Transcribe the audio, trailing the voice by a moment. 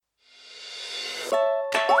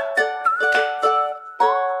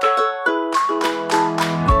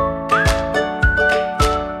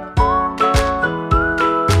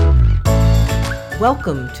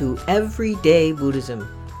Welcome to Everyday Buddhism,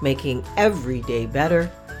 making every day better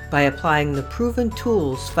by applying the proven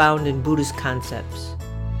tools found in Buddhist concepts.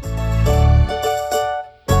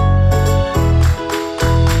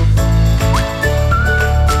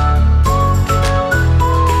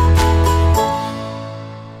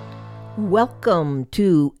 Welcome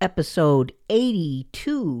to episode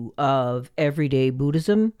 82 of Everyday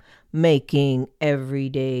Buddhism, making every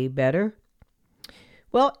day better.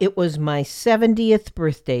 Well, it was my 70th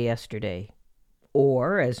birthday yesterday,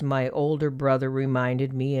 or as my older brother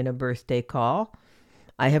reminded me in a birthday call,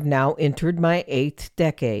 I have now entered my 8th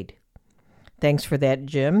decade. Thanks for that,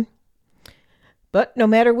 Jim. But no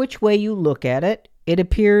matter which way you look at it, it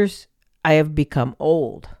appears I have become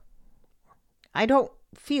old. I don't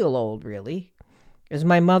feel old, really. As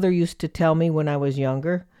my mother used to tell me when I was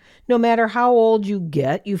younger, no matter how old you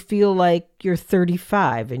get, you feel like you're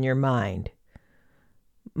 35 in your mind.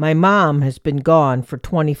 My mom has been gone for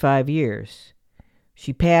 25 years.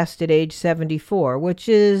 She passed at age 74, which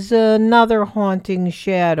is another haunting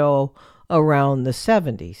shadow around the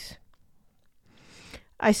 70s.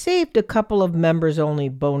 I saved a couple of members-only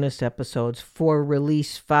bonus episodes for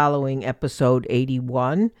release following episode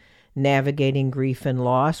 81, Navigating Grief and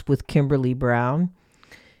Loss with Kimberly Brown.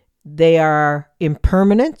 They are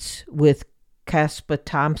Impermanence with Caspa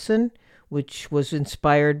Thompson, which was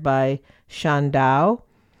inspired by Shandao,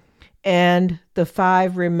 and The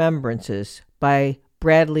 5 Remembrances by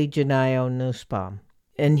Bradley Janayo Nussbaum,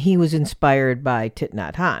 and he was inspired by Thich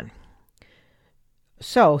Nhat Hanh.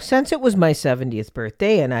 So, since it was my 70th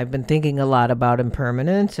birthday, and I've been thinking a lot about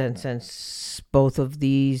impermanence, and since both of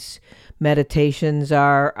these meditations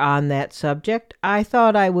are on that subject, I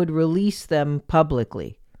thought I would release them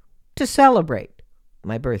publicly to celebrate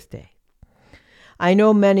my birthday. I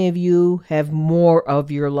know many of you have more of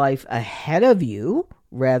your life ahead of you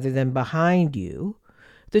rather than behind you.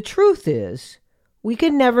 The truth is, we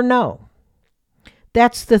can never know.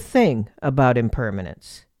 That's the thing about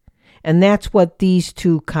impermanence. And that's what these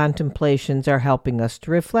two contemplations are helping us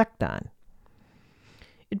to reflect on.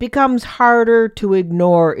 It becomes harder to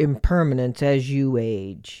ignore impermanence as you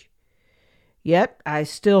age. Yet, I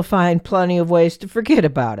still find plenty of ways to forget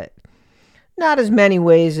about it. Not as many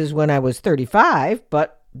ways as when I was 35,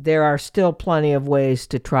 but there are still plenty of ways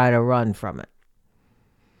to try to run from it.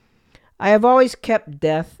 I have always kept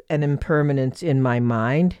death and impermanence in my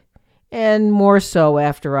mind, and more so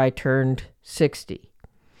after I turned 60.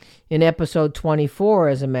 In episode 24,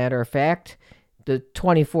 as a matter of fact, the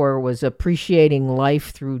 24 was Appreciating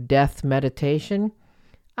Life Through Death Meditation.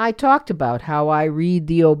 I talked about how I read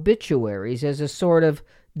the obituaries as a sort of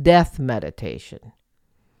death meditation.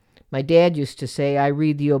 My dad used to say I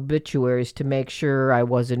read the obituaries to make sure I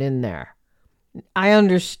wasn't in there. I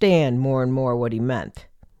understand more and more what he meant.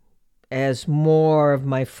 As more of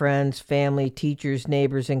my friends, family, teachers,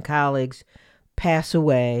 neighbors, and colleagues pass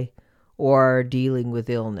away or are dealing with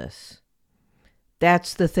illness.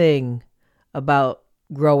 That's the thing about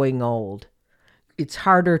growing old. It's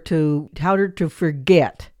harder to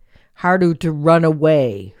forget, harder to run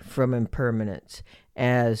away from impermanence,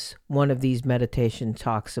 as one of these meditations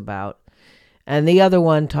talks about. And the other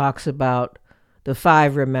one talks about the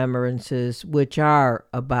 5 remembrances, which are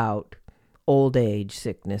about old age,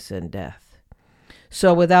 sickness, and death.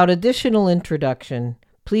 So without additional introduction,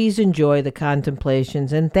 please enjoy the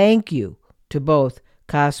contemplations, and thank you to both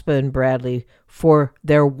Caspa and Bradley for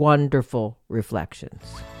their wonderful reflections.